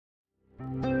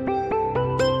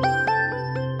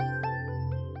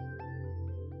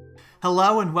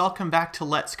Hello and welcome back to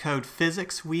Let's Code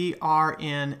Physics. We are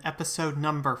in episode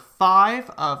number 5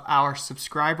 of our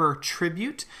subscriber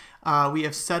tribute. We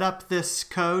have set up this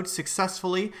code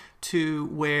successfully to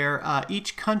where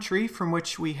each country from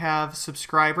which we have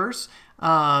subscribers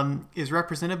is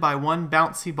represented by one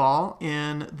bouncy ball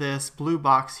in this blue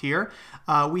box here.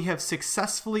 We have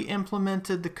successfully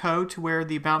implemented the code to where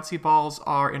the bouncy balls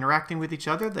are interacting with each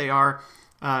other. They are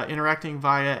interacting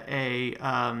via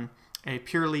a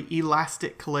purely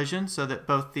elastic collision so that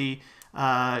both the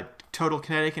total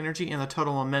kinetic energy and the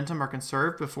total momentum are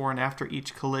conserved before and after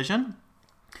each collision.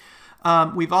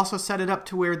 We've also set it up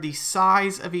to where the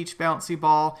size of each bouncy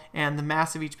ball and the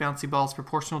mass of each bouncy ball is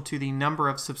proportional to the number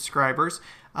of subscribers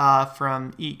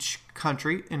from each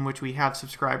country in which we have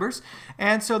subscribers.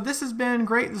 And so this has been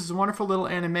great. This is a wonderful little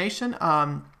animation.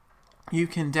 You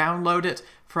can download it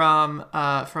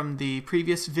from the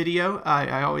previous video.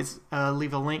 I always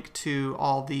leave a link to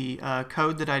all the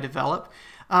code that I develop.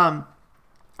 And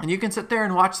you can sit there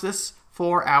and watch this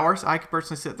for hours. I could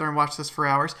personally sit there and watch this for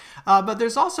hours. But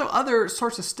there's also other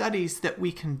sorts of studies that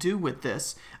we can do with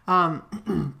this.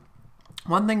 One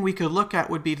thing we could look at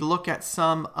would be to look at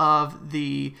some of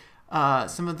the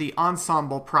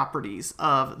ensemble properties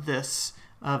of this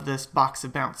box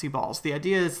of bouncy balls. The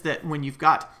idea is that when you've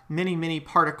got many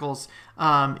particles,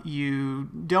 you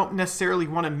don't necessarily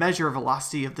want to measure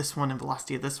velocity of this one and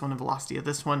velocity of this one and velocity of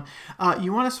this one.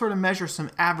 You want to sort of measure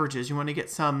some averages. You want to get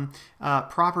some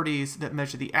properties that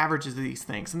measure the averages of these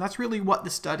things. And that's really what the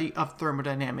study of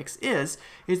thermodynamics is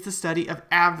the study of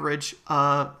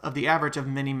the average of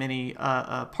many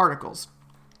particles.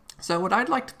 So what I'd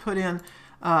like to put in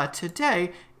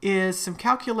today is some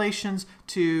calculations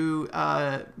to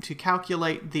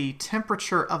calculate the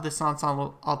temperature of this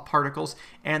ensemble of particles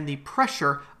and the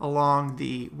pressure along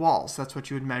the walls. That's what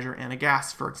you would measure in a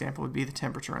gas, for example, would be the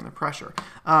temperature and the pressure.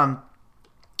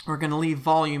 We're going to leave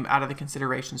volume out of the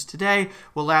considerations today.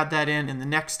 We'll add that in the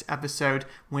next episode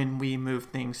when we move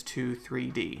things to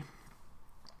 3D.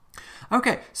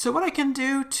 Okay, so what I can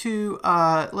do to,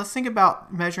 let's think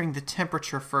about measuring the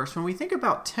temperature first. When we think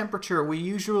about temperature, we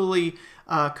usually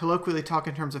colloquially talk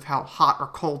in terms of how hot or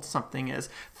cold something is.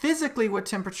 Physically, what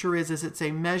temperature is it's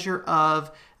a measure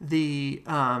of the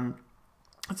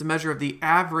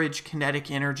average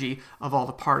kinetic energy of all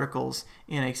the particles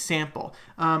in a sample.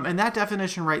 And that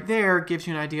definition right there gives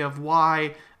you an idea of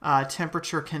why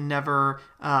temperature can never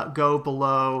go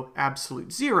below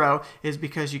absolute zero, is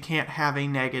because you can't have a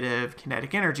negative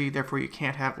kinetic energy, therefore you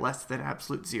can't have less than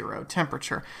absolute zero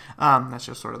temperature. That's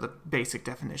just sort of the basic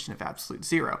definition of absolute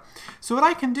zero. So what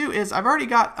I can do is I've already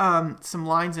got some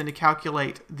lines in to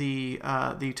calculate the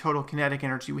total kinetic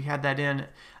energy. We had that in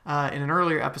an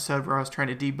earlier episode where I was trying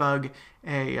to debug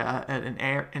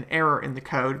an error in the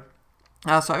code.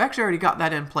 So I've actually already got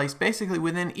that in place. Basically,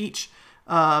 within each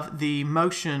of the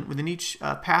motion, within each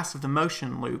pass of the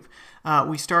motion loop,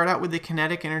 we start out with the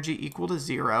kinetic energy equal to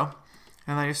 0,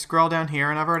 and I just scroll down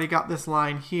here, and I've already got this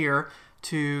line here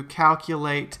to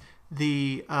calculate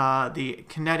the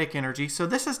kinetic energy. So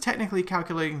this is technically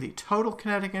calculating the total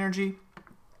kinetic energy.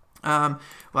 Well,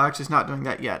 actually, it's not doing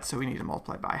that yet, so we need to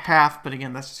multiply by half. But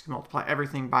again, that's just going to multiply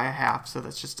everything by a half, so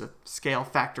that's just a scale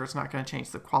factor. It's not going to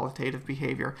change the qualitative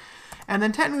behavior. And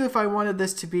then technically, if I wanted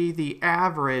this to be the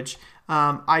average,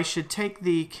 I should take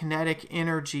the kinetic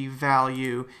energy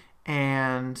value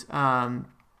and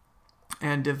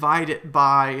divide it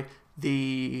by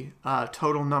the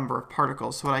total number of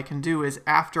particles. So what I can do is,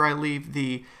 after I leave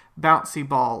the bouncy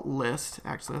ball list,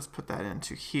 actually let's put that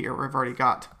into here where I've already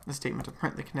got the statement to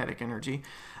print the kinetic energy.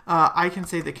 I can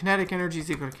say the kinetic energy is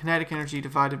equal to kinetic energy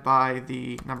divided by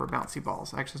the number of bouncy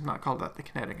balls. Actually, let's not call that the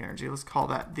kinetic energy. Let's call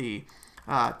that the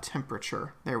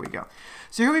temperature. There we go.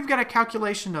 So here we've got a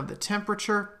calculation of the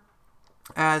temperature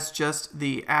as just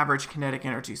the average kinetic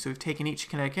energy. So we've taken each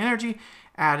kinetic energy,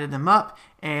 added them up,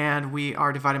 and we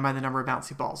are dividing by the number of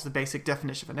bouncy balls. The basic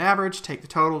definition of an average: take the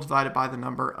total divided by the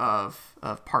number of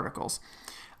particles.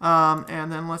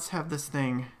 And then let's have this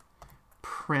thing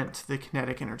print the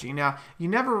kinetic energy. Now,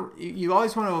 you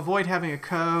always want to avoid having a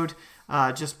code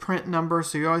just print numbers,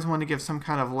 so you always want to give some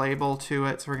kind of label to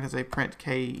it. So we're going to say print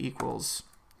K equals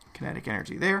kinetic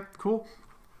energy there. Cool.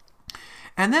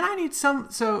 And then I need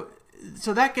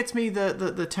so that gets me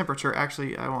the temperature.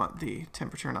 Actually, I want the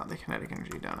temperature, not the kinetic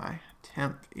energy, don't I?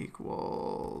 Temp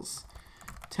equals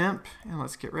temp. And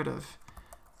let's get rid of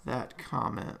that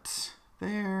comment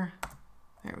there.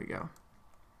 There we go.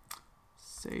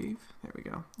 Save. There we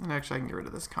go. And actually, I can get rid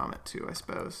of this comment too, I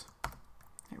suppose.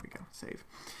 There we go. Save.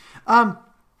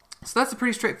 So that's a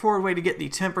pretty straightforward way to get the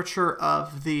temperature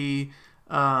of the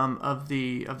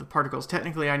particles.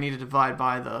 Technically, I need to divide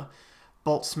by the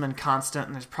Boltzmann constant,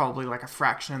 and there's probably like a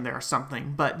fraction in there or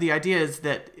something. But the idea is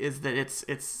that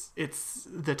it's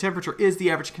the temperature is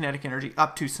the average kinetic energy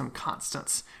up to some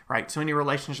constants, right? So any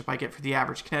relationship I get for the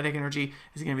average kinetic energy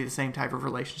is going to be the same type of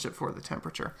relationship for the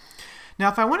temperature. Now,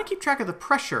 if I want to keep track of the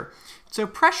pressure, so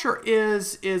pressure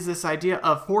is this idea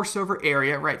of force over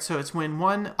area, right? So it's when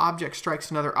one object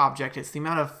strikes another object, it's the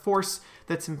amount of force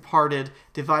that's imparted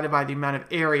divided by the amount of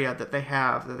area that they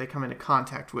have, that they come into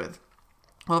contact with.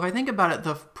 Well, if I think about it,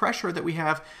 the pressure that we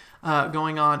have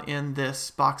going on in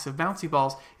this box of bouncy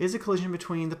balls is a collision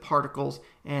between the particles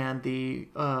and the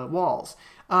walls.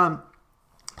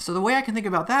 So the way I can think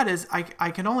about that is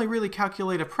I can only really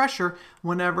calculate a pressure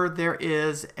whenever there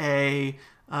is a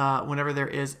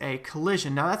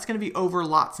collision. Now that's going to be over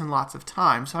lots and lots of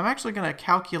time. So I'm actually going to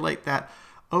calculate that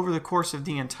over the course of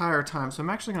the entire time. So I'm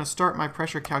actually going to start my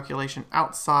pressure calculation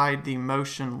outside the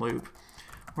motion loop.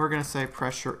 We're going to say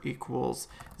pressure equals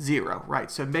 0,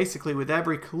 right? So basically with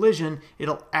every collision,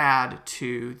 it'll add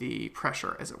to the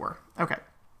pressure, as it were. Okay.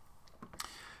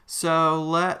 So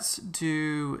let's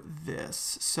do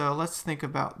this. So let's think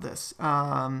about this.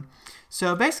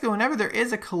 So basically, whenever there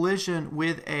is a collision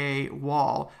with a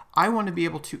wall, I want to be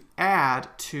able to add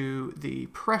to the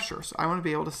pressure. So I want to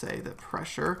be able to say that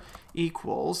pressure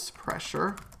equals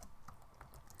pressure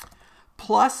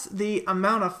plus the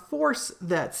amount of force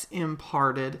that's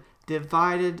imparted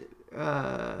divided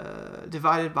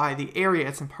by the area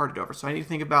it's imparted over. So I need to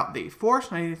think about the force,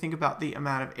 and I need to think about the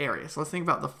amount of area. So let's think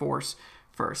about the force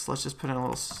first. Let's just put in a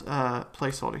little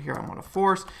placeholder here. I want a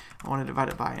force. I want to divide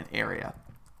it by an area.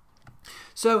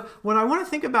 So what I want to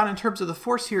think about in terms of the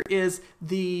force here is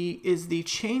the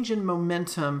change in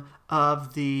momentum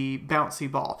of the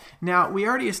bouncy ball. Now we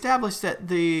already established that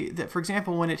for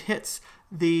example, when it hits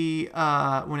let's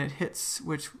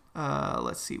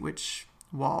see, which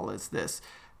wall is this?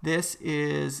 This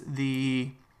is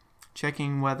the,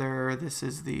 checking whether this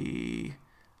is the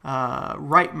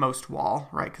rightmost wall,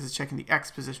 right? Because it's checking the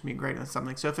x position being greater than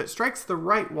something. So if it strikes the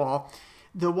right wall,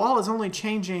 the wall is only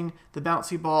changing the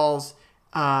bouncy ball's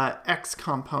x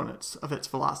components of its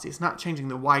velocity. It's not changing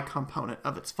the y component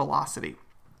of its velocity.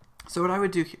 So what I would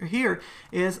do here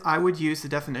is I would use the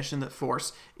definition that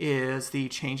force is the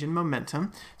change in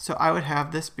momentum. So I would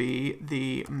have this be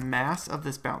the mass of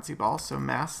this bouncy ball, so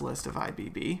mass list of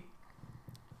IBB,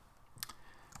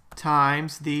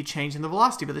 times the change in the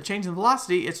velocity. But the change in the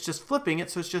velocity, it's just flipping it,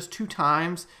 so it's just 2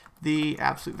 times the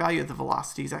absolute value of the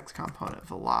velocity's x component.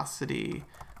 Velocity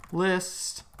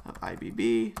list of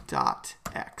IBB dot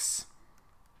x.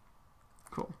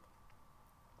 Cool.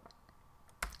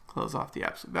 Close off the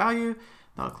absolute value.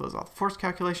 That'll close off the force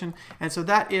calculation. And so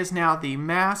that is now the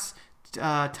mass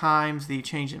times the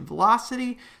change in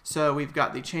velocity. So we've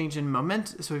got the change in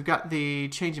momentum. So we've got the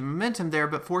change in momentum there,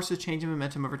 but force is change in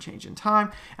momentum over change in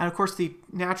time. And of course, the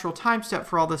natural time step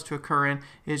for all this to occur in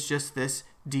is just this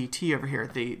dt over here,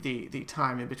 the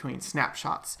time in between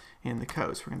snapshots in the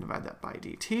code. So we're going to divide that by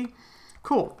dt.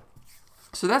 Cool.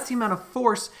 So that's the amount of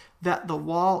force that the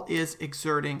wall is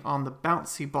exerting on the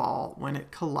bouncy ball when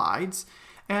it collides.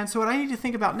 And so what I need to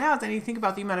think about now is I need to think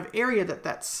about the amount of area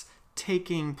that's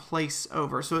taking place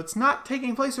over. So it's not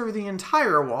taking place over the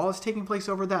entire wall, it's taking place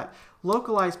over that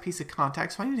localized piece of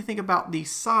contact. So I need to think about the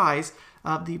size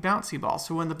of the bouncy ball.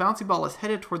 So when the bouncy ball is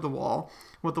headed toward the wall,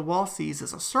 what the wall sees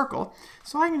is a circle.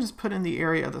 So I can just put in the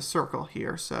area of the circle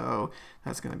here. So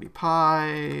that's going to be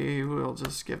pi, we'll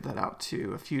just give that out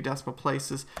to a few decimal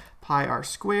places, pi r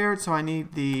squared. So I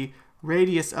need the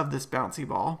radius of this bouncy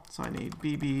ball. So I need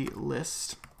bb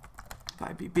list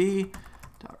by bb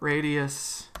dot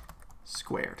radius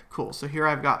squared. Cool. So here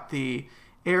I've got the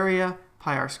area,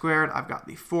 pi r squared. I've got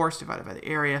the force divided by the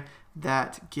area.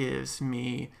 That gives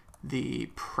me the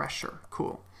pressure.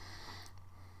 Cool.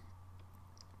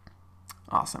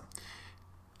 Awesome.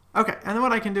 Okay, and then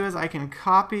what I can do is I can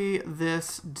copy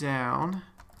this down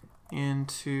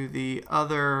into the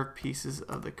other pieces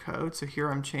of the code. So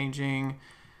here I'm changing,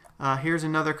 here's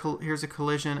a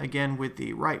collision again with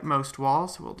the rightmost wall,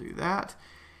 so we'll do that.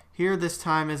 Here this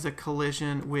time is a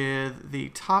collision with the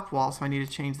top wall, so I need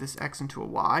to change this x into a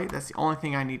y. That's the only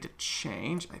thing I need to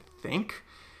change, I think.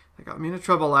 That got me into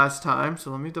trouble last time,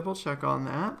 so let me double check on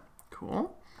that.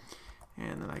 Cool.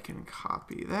 And then I can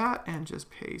copy that and just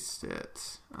paste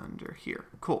it under here.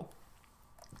 Cool.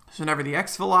 So whenever the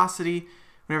x velocity,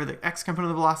 whenever the x component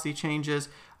of the velocity changes,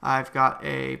 I've got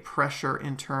a pressure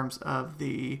in terms of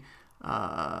the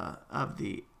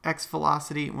x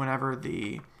velocity.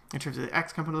 In terms of the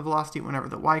x component of the velocity, whenever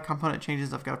the y component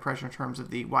changes, I've got a pressure in terms of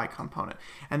the y component.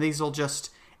 And these will just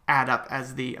add up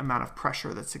as the amount of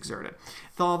pressure that's exerted.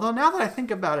 Although now that I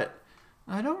think about it,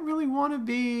 I don't really want to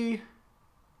be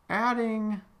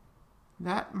adding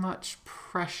that much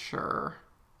pressure,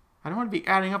 I don't want to be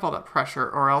adding up all that pressure,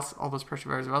 or else all those pressure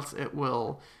values, or else it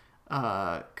will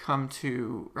or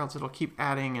else it'll keep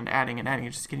adding and adding and adding.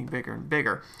 It's just getting bigger and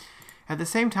bigger. At the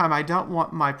same time, I don't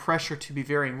want my pressure to be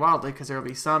varying wildly, because there will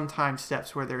be some time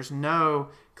steps where there's no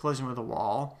collision with the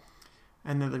wall,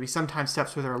 and then there'll be some time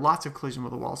steps where there are lots of collision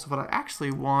with the wall. So what I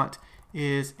actually want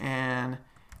is an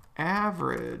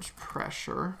average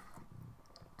pressure.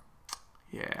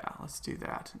 Yeah, let's do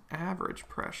that. An average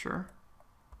pressure.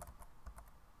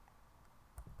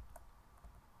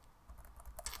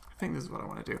 I think this is what I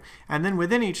want to do. And then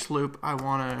within each loop, I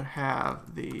want to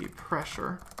have the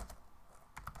pressure.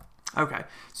 Okay,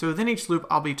 so within each loop,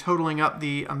 I'll be totaling up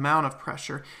the amount of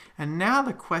pressure. And now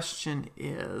the question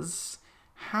is,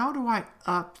 how do I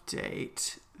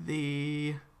update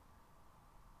this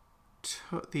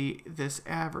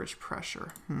average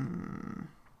pressure?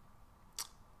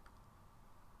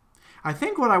 I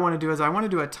think what I want to do is I want to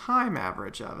do a time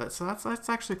average of it. So let's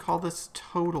actually call this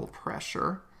total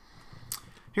pressure.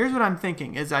 Here's what I'm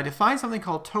thinking is I define something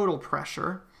called total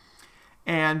pressure,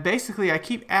 and basically I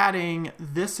keep adding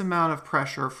this amount of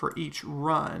pressure for each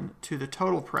run to the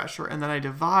total pressure, and then I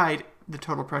divide the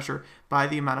total pressure by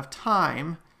the amount of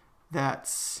time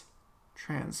that's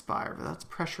transpired. That's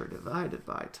pressure divided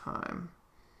by time.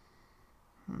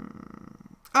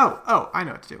 Oh, I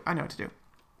know what to do.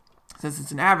 Since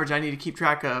it's an average, I need to keep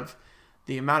track of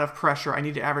the amount of pressure. I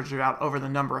need to average it out over the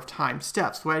number of time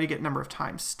steps. The way to get number of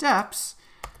time steps,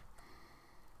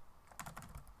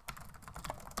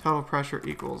 total pressure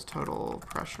equals total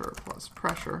pressure plus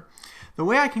pressure. The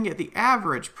way I can get the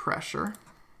average pressure,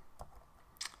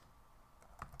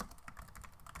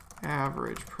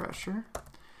 the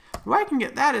way I can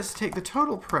get that is to take the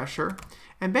total pressure,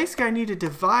 and basically I need to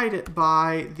divide it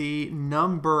by the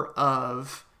number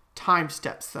of time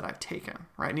steps that I've taken,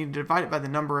 right? I need to divide it by the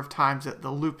number of times that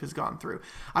the loop has gone through.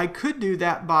 I could do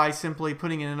that by simply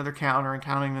putting in another counter and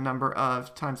counting the number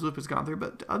of times the loop has gone through,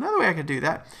 but another way I could do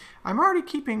that, I'm already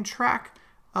keeping track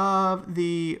of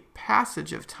the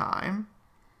passage of time.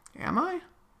 Am I?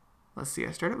 Let's see,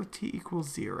 I started with t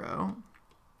equals 0.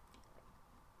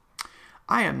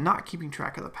 I am not keeping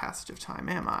track of the passage of time,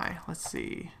 am I? Let's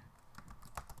see.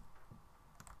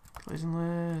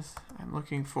 Collision list. I'm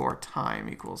looking for time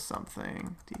equals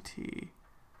something. dt.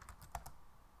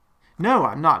 No,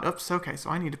 I'm not. Oops, okay,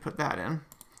 so I need to put that in.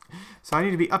 So I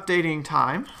need to be updating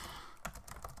time.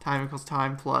 Time equals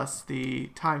time plus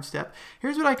the time step.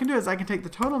 Here's what I can do is I can take the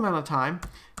total amount of time,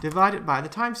 divide it by the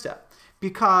time step.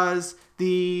 Because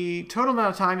the total amount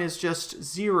of time is just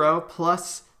 0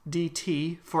 plus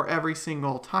dt for every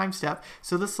single time step.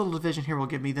 So this little division here will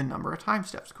give me the number of time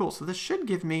steps. Cool. So this should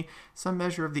give me some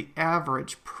measure of the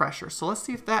average pressure. So let's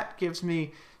see if that gives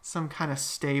me some kind of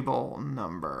stable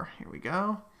number. Here we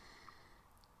go.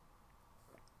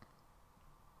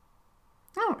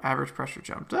 Oh, average pressure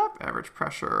jumped up. Average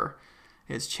pressure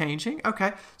is changing.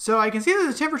 Okay, so I can see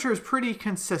that the temperature is pretty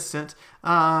consistent.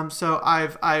 So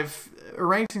I've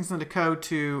arranged things in the code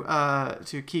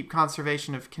to keep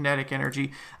conservation of kinetic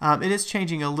energy. It is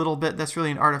changing a little bit. That's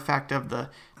really an artifact of the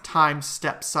time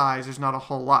step size. There's not a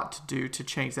whole lot to do to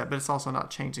change that, but it's also not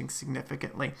changing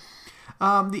significantly.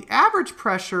 The average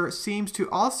pressure seems to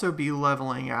also be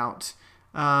leveling out.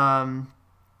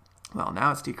 Well,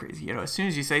 now it's decreasing. You know, as soon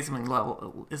as you say something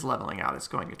is leveling out, it's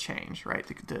going to change, right?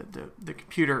 The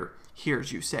computer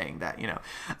hears you saying that, you know.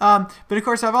 But of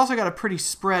course, I've also got a pretty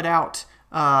spread out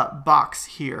box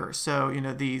here. So, you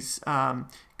know, these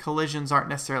collisions aren't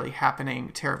necessarily happening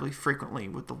terribly frequently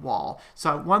with the wall.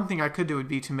 So one thing I could do would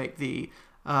be to make the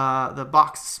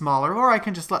box smaller, or I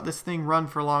can just let this thing run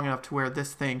for long enough to where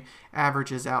this thing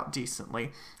averages out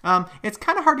decently. It's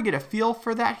kind of hard to get a feel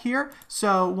for that here.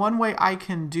 So one way I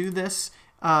can do this,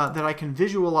 that I can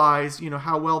visualize, you know,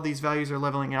 how well these values are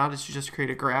leveling out, is to just create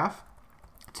a graph.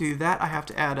 To do that, I have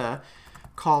to add a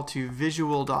call to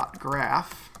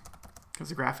visual.graph, because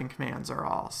the graphing commands are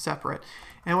all separate.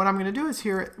 And what I'm going to do is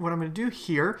here, I'm going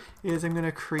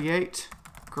to create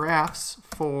graphs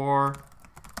for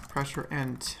pressure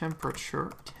and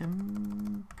temperature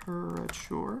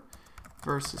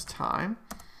versus time.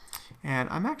 And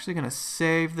I'm actually going to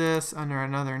save this under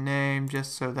another name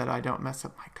just so that I don't mess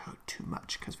up my code too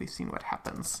much, because we've seen what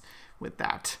happens with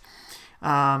that.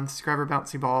 Subscriber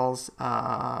bouncy balls,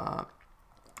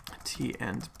 T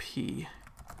and P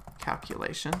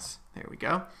calculations. There we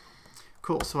go.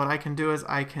 Cool. So what I can do is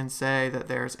I can say that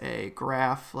there's a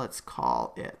graph. Let's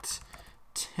call it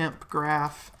temp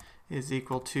graph is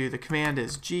equal to, the command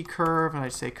is gcurve, and I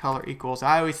say color equals.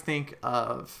 I always think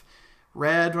of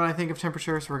red when I think of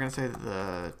temperature, so we're going to say that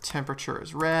the temperature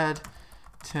is red.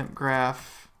 temp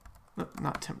graph,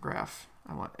 not temp graph,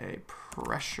 I want a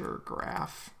pressure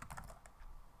graph.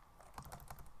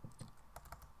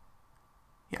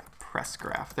 Yeah, press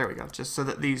graph. There we go. Just so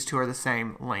that these two are the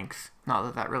same length. Not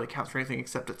that that really counts for anything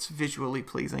except it's visually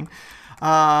pleasing.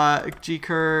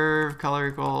 G-curve, color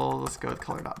equals, let's go with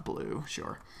color.blue,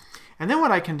 sure. And then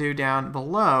what I can do down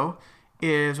below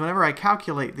is whenever I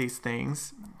calculate these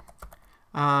things,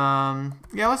 yeah,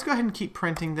 let's go ahead and keep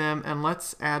printing them, and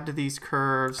let's add to these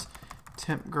curves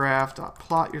temp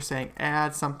graph.plot. You're saying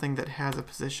add something that has a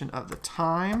position of the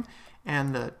time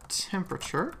and the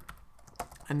temperature.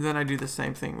 And then I do the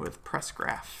same thing with press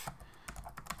graph.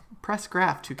 Press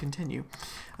graph to continue.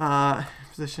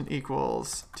 Position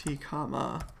equals t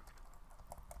comma.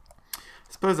 I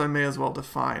suppose I may as well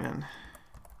define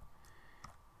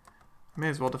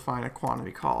a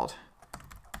quantity called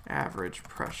average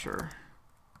pressure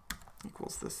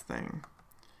equals this thing.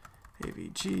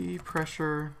 AVG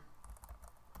pressure,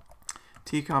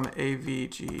 t comma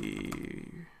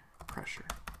AVG pressure.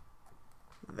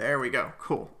 There we go.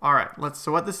 Cool. All right.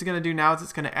 So what this is going to do now is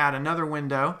it's going to add another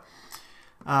window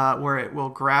where it will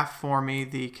graph for me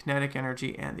the kinetic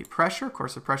energy and the pressure. Of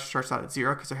course, the pressure starts out at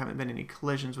 0 because there haven't been any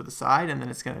collisions with the side, and then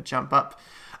it's going to jump up.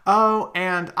 Oh,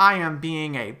 and I am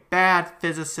being a bad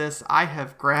physicist. I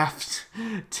have graphed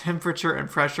temperature and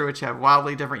pressure, which have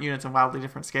wildly different units and wildly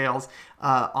different scales,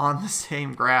 on the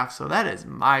same graph. So that is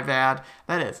my bad.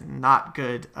 That is not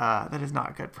good. That is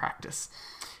not good practice.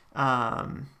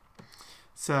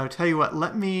 So tell you what,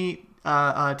 let me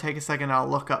take a second and I'll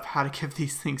look up how to give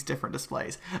these things different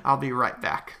displays. I'll be right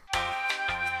back.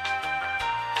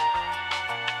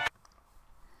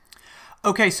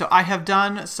 Okay, so I have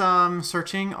done some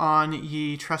searching on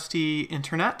ye trusty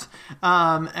internet,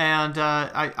 and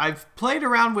I've played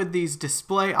around with these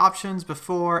display options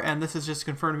before, and this has just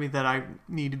confirmed to me that I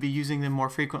need to be using them more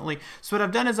frequently. So what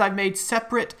I've done is I've made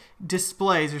separate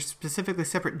displays, or specifically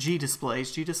separate G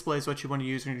displays. G display is what you want to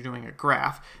use when you're doing a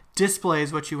graph. Display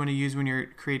is what you want to use when you're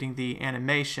creating the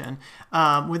animation.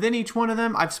 Within each one of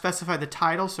them, I've specified the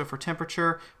title. So for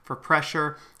temperature, for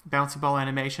pressure, bouncy ball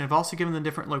animation, I've also given them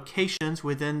different locations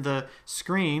within the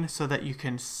screen so that you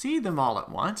can see them all at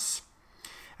once.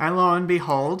 And lo and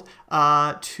behold,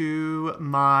 to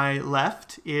my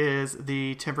left is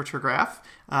the temperature graph.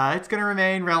 It's going to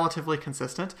remain relatively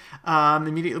consistent.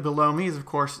 Immediately below me is, of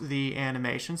course, the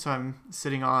animation. So I'm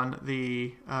sitting on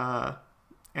the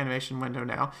animation window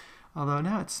now, although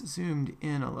now it's zoomed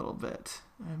in a little bit.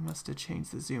 I must have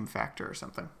changed the zoom factor or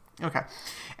something. Okay,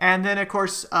 and then of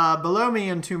course below me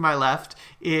and to my left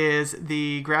is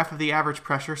the graph of the average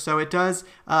pressure. So it does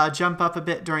jump up a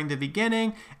bit during the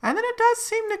beginning, and then it does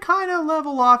seem to kind of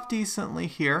level off decently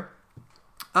here.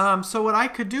 So what I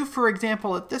could do, for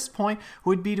example, at this point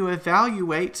would be to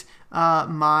evaluate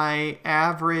my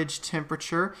average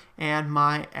temperature and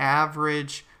my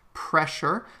average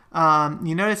pressure.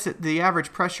 You notice that the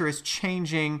average pressure is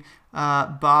changing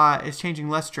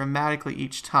less dramatically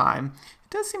each time.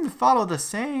 It does seem to follow the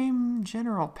same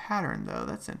general pattern, though.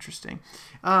 That's interesting.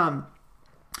 But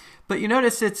you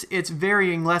notice it's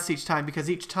varying less each time, because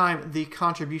each time the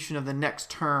contribution of the next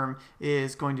term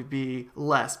is going to be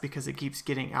less because it keeps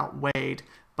getting outweighed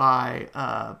by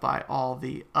all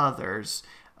the others,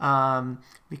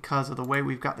 because of the way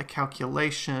we've got the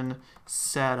calculation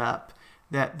set up,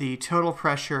 that the total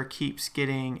pressure keeps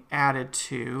getting added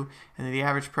to, and the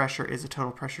average pressure is the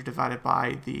total pressure divided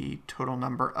by the total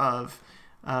number of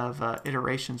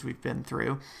iterations we've been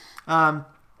through. So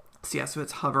yeah, so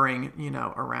it's hovering, you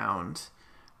know,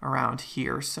 around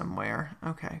here somewhere.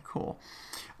 Okay, cool.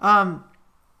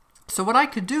 So what I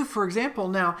could do, for example,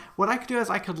 now, what I could do is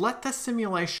I could let this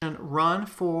simulation run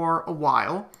for a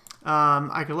while. And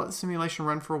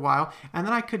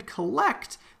then I could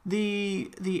collect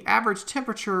the average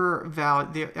temperature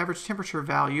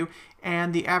value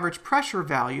and the average pressure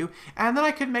value, and then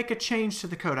I could make a change to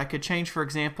the code. I could change, for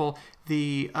example,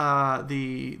 the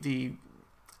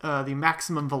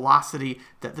maximum velocity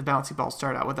that the bouncy balls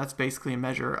start out with. That's basically a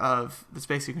measure of, that's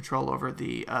basically control over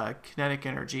the kinetic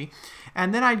energy.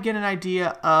 And then I'd get an idea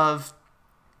of,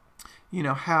 you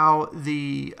know, how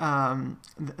the, and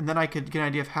then I could get an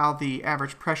idea of how the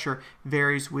average pressure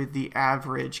varies with the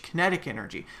average kinetic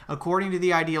energy. According to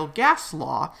the ideal gas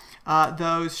law,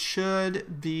 those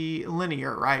should be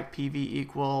linear, right? PV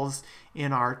equals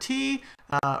nRT,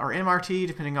 or MRT,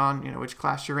 depending on, you know, which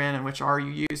class you're in and which R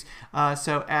you use.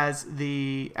 So as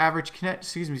the average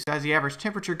as the average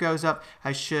temperature goes up,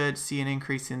 I should see an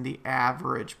increase in the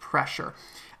average pressure.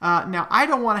 Now, I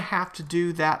don't want to have to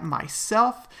do that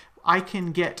myself. I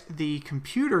can get the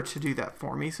computer to do that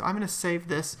for me. So I'm going to save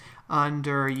this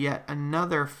under yet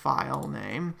another file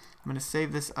name. I'm going to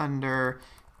save this under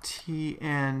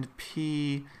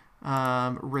TNP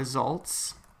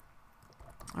results,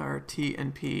 or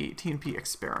TNP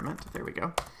experiment. There we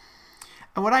go.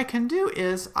 And what I can do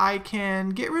is I can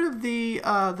get rid of the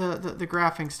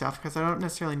graphing stuff because I don't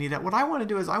necessarily need that. What I want to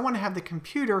do is I want to have the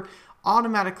computer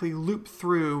automatically loop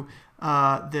through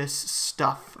this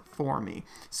stuff for me.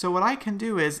 So what I can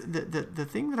do is the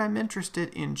thing that I'm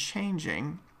interested in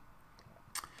changing,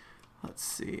 let's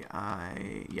see,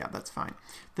 yeah, that's fine.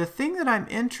 The thing that I'm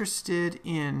interested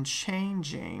in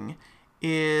changing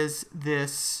is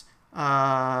this,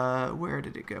 where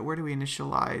did it go? Where do we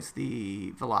initialize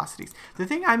the velocities? The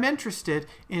thing I'm interested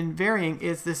in varying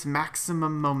is this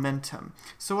maximum momentum.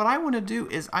 So what I want to do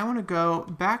is I want to go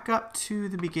back up to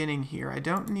the beginning here. I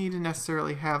don't need to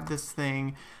necessarily have this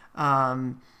thing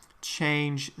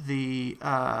change the,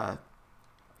 I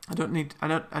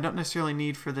don't necessarily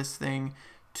need for this thing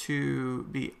to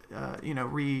be, you know,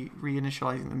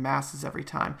 reinitializing the masses every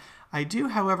time. I do,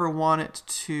 however, want it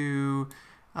to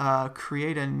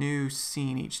create a new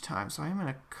scene each time. So I'm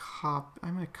going to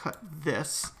cut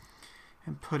this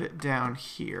and put it down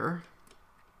here.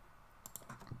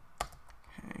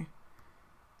 Okay.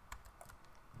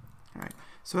 All right.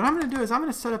 So what I'm going to do is I'm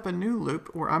going to set up a new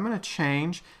loop where I'm going to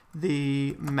change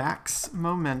the max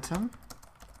momentum.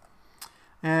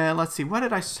 And let's see, how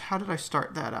did I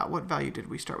start that out? What value did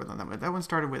we start with on that one? That one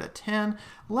started with a 10.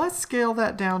 Let's scale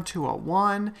that down to a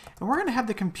 1. And we're going to have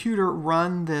the computer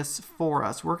run this for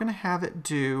us. We're going to have it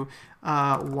do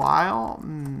while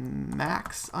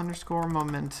max underscore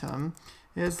momentum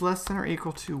is less than or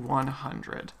equal to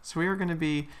 100. So we are going to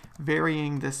be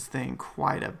varying this thing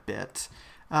quite a bit.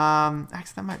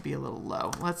 Actually, that might be a little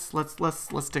low. Let's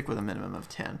stick with a minimum of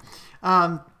 10.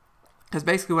 Because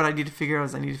basically what I need to figure out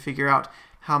is I need to figure out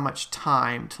how much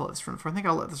time till it's run for. I think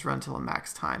I'll let this run till a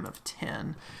max time of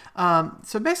 10.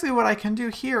 So basically what I can do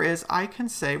here is I can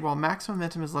say, well, max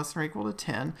momentum is less than or equal to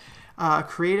 10.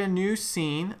 Create a new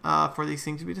scene for these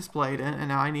things to be displayed in, and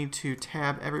now I need to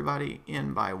tab everybody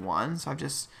in by 1. So I've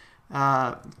just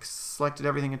selected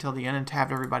everything until the end and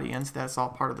tabbed everybody in, so that's all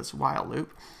part of this while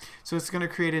loop. So it's going to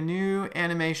create a new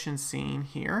animation scene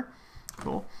here.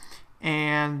 Cool.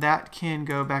 And that can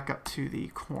go back up to the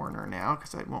corner now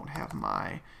because I won't have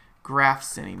my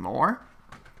graphs anymore.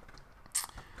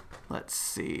 Let's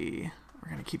see. We're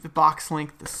going to keep the box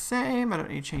length the same. I don't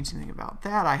need to change anything about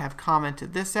that. I have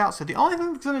commented this out. So the only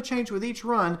thing that's going to change with each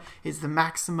run is the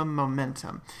maximum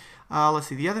momentum. Let's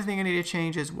see. The other thing I need to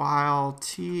change is while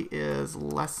t is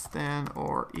less than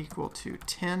or equal to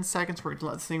 10 seconds. We're going to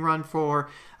let this thing run for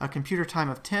a computer time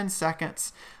of 10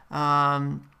 seconds.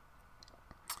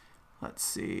 Let's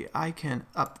see, I can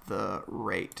up the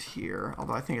rate here,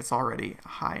 although I think it's already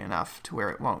high enough to where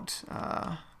it won't,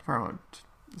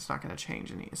 it's not going to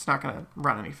change any, it's not going to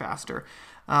run any faster.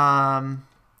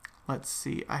 Let's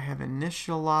see, I have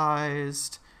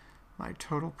initialized my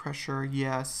total pressure,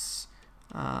 yes.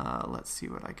 Let's see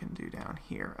what I can do down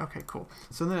here. Okay, cool.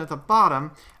 So then at the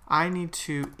bottom, I need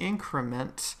to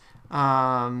increment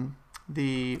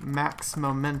the max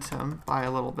momentum by a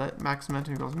little bit. Max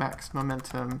momentum equals max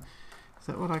momentum. Is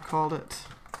that what I called it?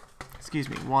 Excuse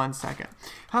me, 1 second.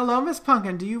 Hello, Miss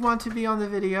Pumpkin. Do you want to be on the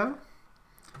video?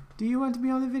 Do you want to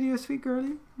be on the video, sweet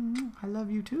girlie? I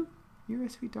love you too. You're a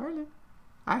sweet darling.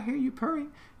 I hear you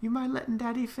purring. You mind letting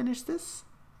Daddy finish this?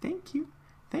 Thank you.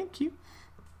 Thank you.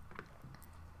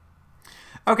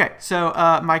 Okay, so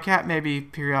my cat may be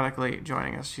periodically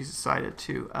joining us. She's decided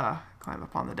to climb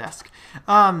up on the desk.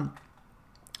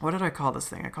 What did I call this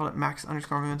thing? I called it max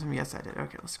underscore momentum. Yes, I did.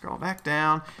 Okay, let's scroll back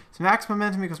down. So max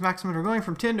momentum equals max momentum. We're going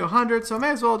from 10 to 100, so I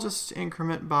may as well just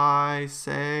increment by,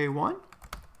 say, 1.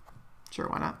 Sure,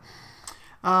 why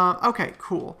not? Okay,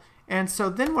 cool. And so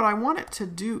then what I want it to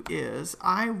do is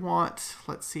I want,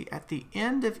 let's see, at the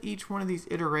end of each one of these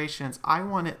iterations, I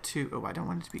want it to, oh, I don't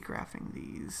want it to be graphing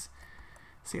these.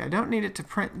 See, I don't need it to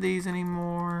print these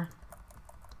anymore.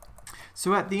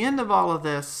 So at the end of all of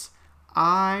this,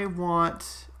 I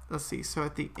want, let's see, so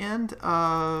at the end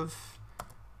of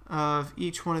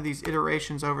each one of these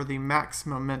iterations over the max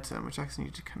momentum, which actually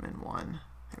needs to come in 1.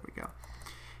 There we go.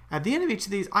 At the end of each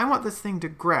of these, I want this thing to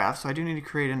graph, so I do need to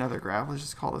create another graph. Let's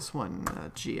just call this one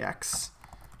GX.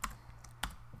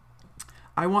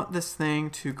 I want this thing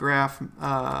to graph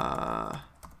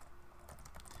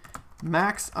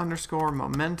max underscore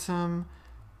momentum,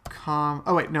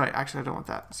 oh wait, no, actually I don't want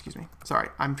that, excuse me. Sorry,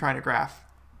 I'm trying to graph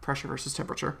pressure versus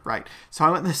temperature, right. So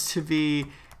I want this to be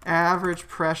average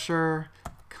pressure,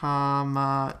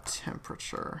 comma,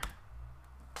 temperature.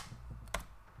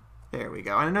 There we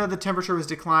go. And I know the temperature was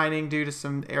declining due to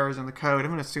some errors in the code.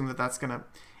 I'm going to assume that that's going to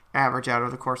average out over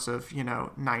the course of,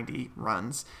 90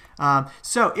 runs.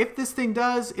 So if this thing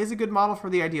is a good model for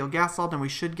the ideal gas law, then we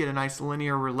should get a nice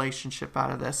linear relationship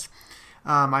out of this.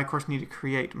 I, of course, need to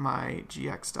create my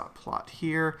gx.plot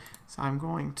here. So I'm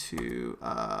going to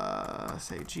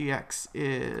say gx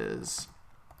is,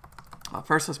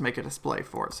 first let's make a display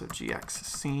for it. So gx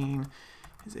scene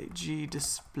is a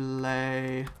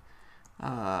gdisplay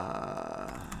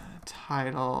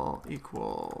title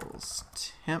equals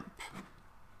temp.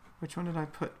 Which one did I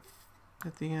put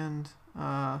at the end?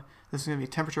 This is going to be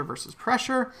temperature versus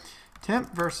pressure.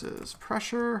 Temp versus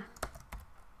pressure.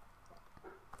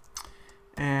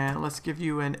 And let's give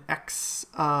you an x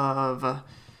of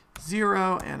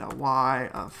 0 and a y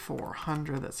of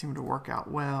 400. That seemed to work out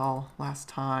well last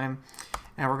time.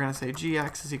 And we're going to say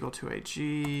gx is equal to a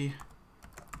g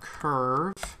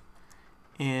curve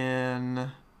in,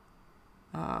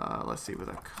 let's see, with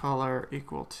a color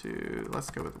equal to, let's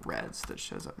go with red so that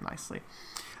shows up nicely.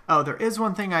 Oh, there is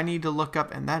one thing I need to look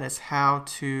up, and that is how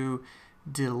to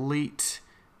delete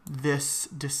this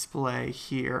display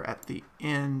here at the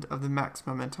end of the max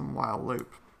momentum while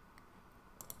loop.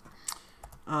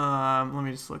 Let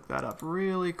me just look that up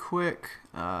really quick.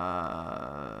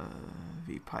 VPython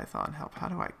help. How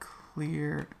do I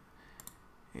clear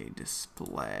a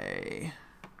display?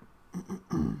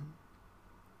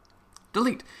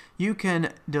 Delete. You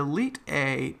can delete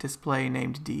a display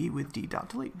named D with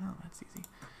d.delete. Oh, that's easy.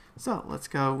 So let's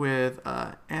go with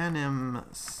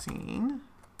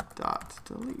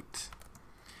animScene.delete.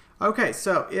 Okay,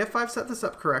 so if I've set this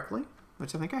up correctly,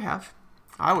 which I think I have,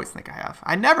 I always think I have.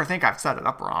 I never think I've set it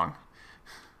up wrong.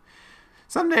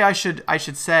 Someday I should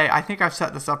say I think I've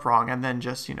set this up wrong and then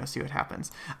just see what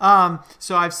happens.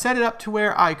 So I've set it up to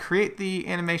where I create the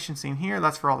animation scene here.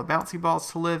 That's for all the bouncy balls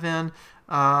to live in.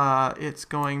 It's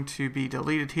going to be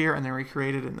deleted here and then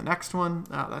recreated in the next one.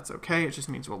 That's okay. It just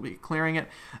means we'll be clearing it.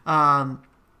 I've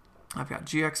got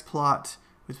gxplot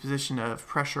with position of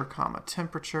pressure, comma,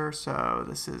 temperature. So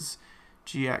this is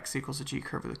gx equals a g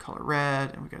curve with the color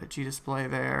red, and we've got a g display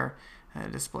there and a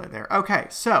display there. Okay,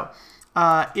 so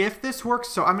if this works,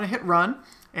 so I'm going to hit run,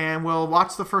 and we'll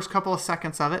watch the first couple of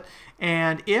seconds of it.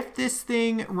 And if this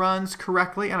thing runs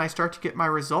correctly and I start to get my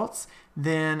results,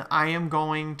 then I am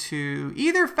going to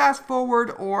either fast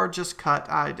forward or just cut.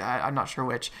 I'm not sure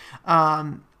which.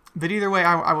 But either way,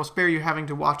 I will spare you having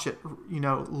to watch it,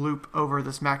 loop over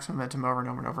this max momentum over and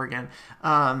over and over again.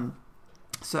 And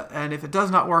if it does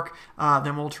not work,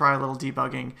 then we'll try a little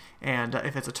debugging. And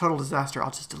if it's a total disaster,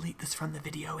 I'll just delete this from the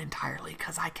video entirely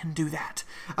because I can do that.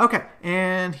 Okay,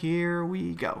 and here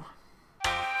we go.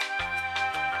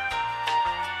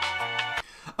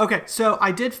 Okay, so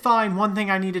I did find one thing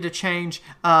I needed to change.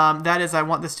 That is, I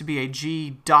want this to be a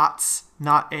G dots,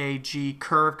 not a G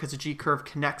curve, because a G curve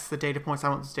connects the data points. I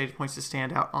want those data points to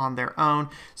stand out on their own.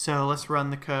 So let's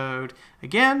run the code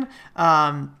again.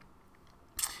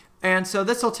 And so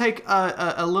this will take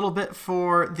a little bit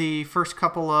for the first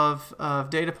couple of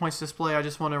data points display. I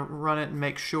just want to run it and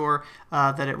make sure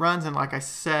that it runs. And like I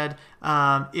said,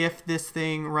 if this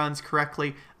thing runs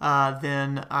correctly,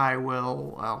 then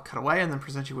I'll cut away and then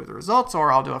present you with the results,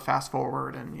 or I'll do a fast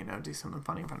forward and do something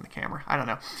funny in front of the camera. I don't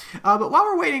know. But while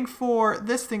we're waiting for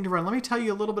this thing to run, let me tell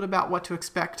you a little bit about what to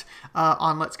expect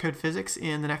on Let's Code Physics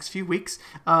in the next few weeks.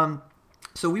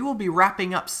 So we will be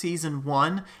wrapping up Season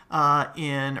 1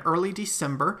 in early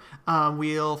December.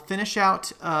 We'll finish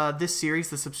out this series,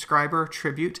 the Subscriber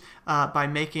Tribute, by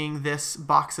making this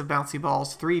box of bouncy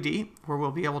balls 3D, where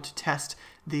we'll be able to test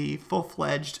the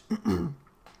full-fledged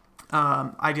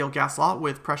ideal gas law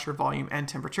with pressure, volume, and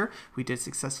temperature. We did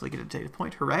successfully get a data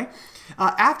point. Hooray.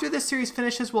 After this series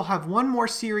finishes, we'll have one more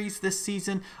series this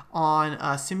season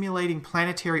on simulating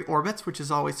planetary orbits, which is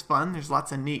always fun. There's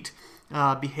lots of neat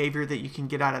behavior that you can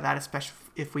get out of that, especially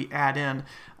if we add in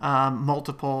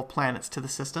multiple planets to the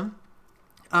system.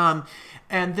 And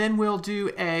then we'll do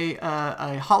a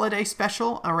holiday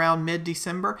special around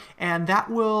mid-December, and that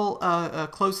will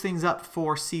close things up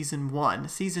for Season 1.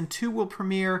 Season 2 will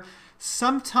premiere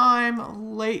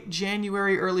sometime late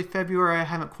January, early February. I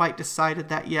haven't quite decided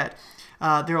that yet.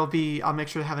 I'll make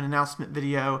sure to have an announcement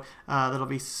video. That'll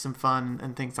be some fun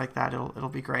and things like that. It'll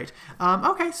be great.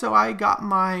 Okay, so I got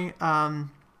my,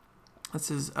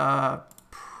 this is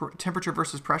temperature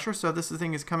versus pressure. So this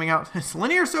thing is coming out, it's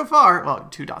linear so far. Well,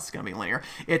 2 dots is going to be linear.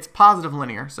 It's positive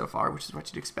linear so far, which is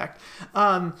what you'd expect.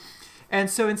 And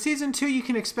so in season 2, you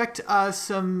can expect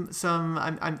I'm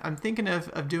thinking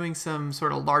of doing some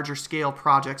sort of larger scale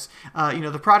projects.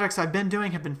 The projects I've been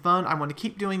doing have been fun. I want to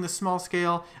keep doing the small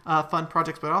scale fun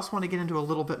projects, but I also want to get into a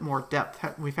little bit more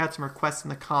depth. We've had some requests in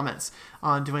the comments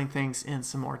on doing things in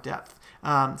some more depth.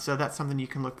 So that's something you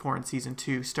can look for in season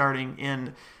 2, starting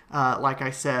in, like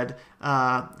I said,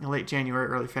 late January,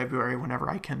 early February, whenever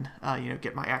I can,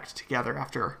 get my act together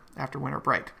after winter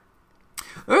break.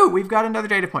 Ooh, we've got another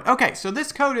data point. Okay, so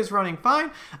this code is running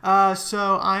fine.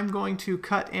 So I'm going to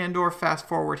cut and/or fast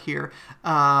forward here,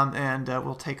 and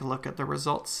we'll take a look at the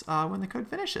results when the code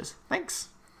finishes. Thanks.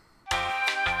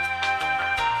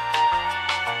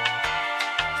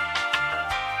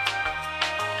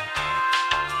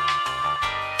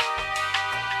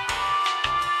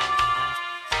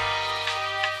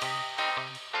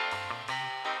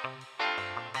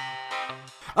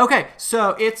 Okay, so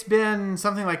it's been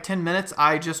something like 10 minutes.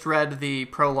 I just read the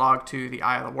prologue to The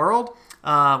Eye of the World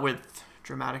with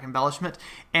dramatic embellishment,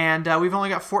 and we've only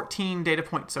got 14 data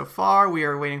points so far. We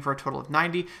are waiting for a total of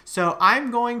 90. So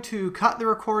I'm going to cut the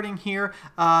recording here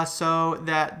so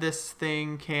that this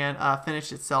thing can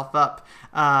finish itself up,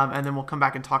 and then we'll come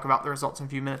back and talk about the results in a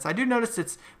few minutes. I do notice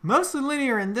it's mostly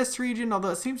linear in this region,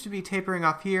 although it seems to be tapering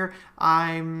off here.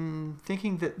 I'm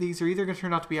thinking that these are either going to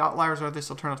turn out to be outliers or this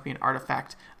will turn out to be an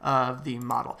artifact of the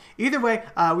model. Either way,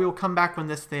 we will come back when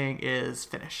this thing is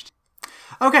finished.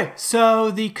 Okay, so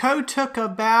the code took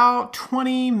about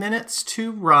 20 minutes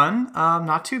to run.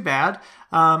 Not too bad.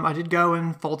 I did go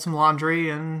and fold some laundry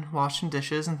and wash some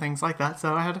dishes and things like that.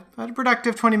 So I had a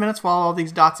productive 20 minutes while all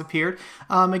these dots appeared.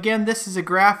 Again, this is a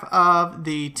graph of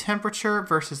the temperature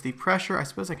versus the pressure. I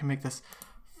suppose I can make this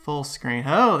full screen.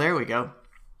 Oh, there we go.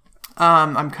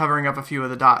 I'm covering up a few of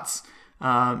the dots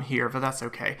here, but that's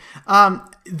okay.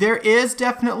 There is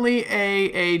definitely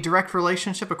a direct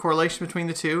relationship, a correlation between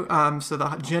the two.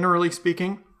 Generally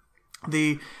speaking,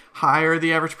 the higher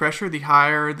the average pressure, the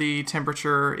higher the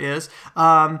temperature is.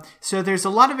 So there's a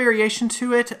lot of variation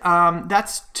to it.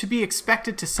 That's to be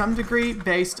expected to some degree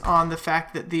based on the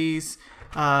fact that these,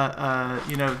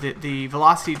 the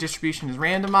velocity distribution is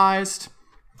randomized.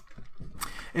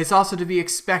 It's also to be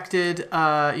expected,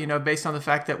 based on the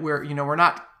fact that we're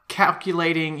not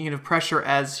calculating pressure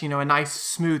as a nice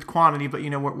smooth quantity, but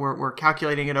we're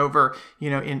calculating it over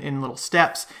in little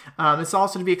steps. It's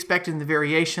also to be expected in the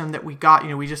variation that we got.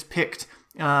 We just picked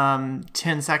 10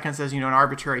 seconds as an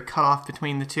arbitrary cutoff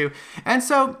between the two, and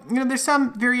so there's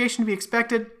some variation to be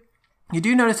expected. You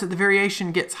do notice that the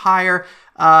variation gets higher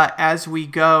as we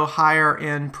go higher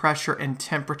in pressure and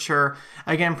temperature.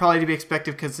 Again, probably to be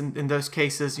expected because in those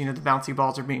cases, the bouncy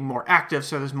balls are being more active,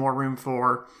 so there's more room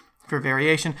for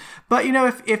variation. But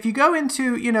if you go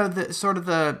into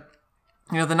the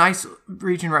nice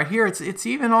region right here, it's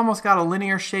even almost got a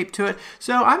linear shape to it.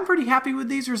 So I'm pretty happy with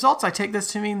these results. I take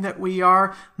this to mean that we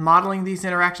are modeling these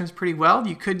interactions pretty well.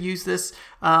 You could use this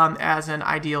as an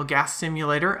ideal gas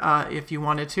simulator if you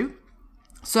wanted to.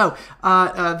 So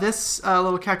this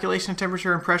little calculation of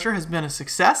temperature and pressure has been a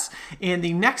success. In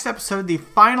the next episode, the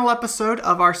final episode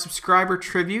of our subscriber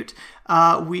tribute,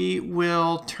 we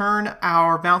will turn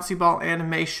our bouncy ball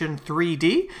animation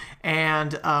 3D,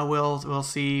 and we'll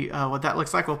see what that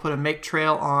looks like. We'll put a make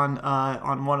trail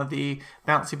on one of the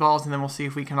bouncy balls, and then we'll see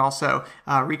if we can also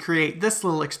recreate this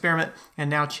little experiment and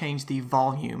now change the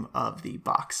volume of the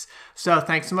box. So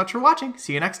thanks so much for watching.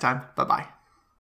 See you next time. Bye-bye.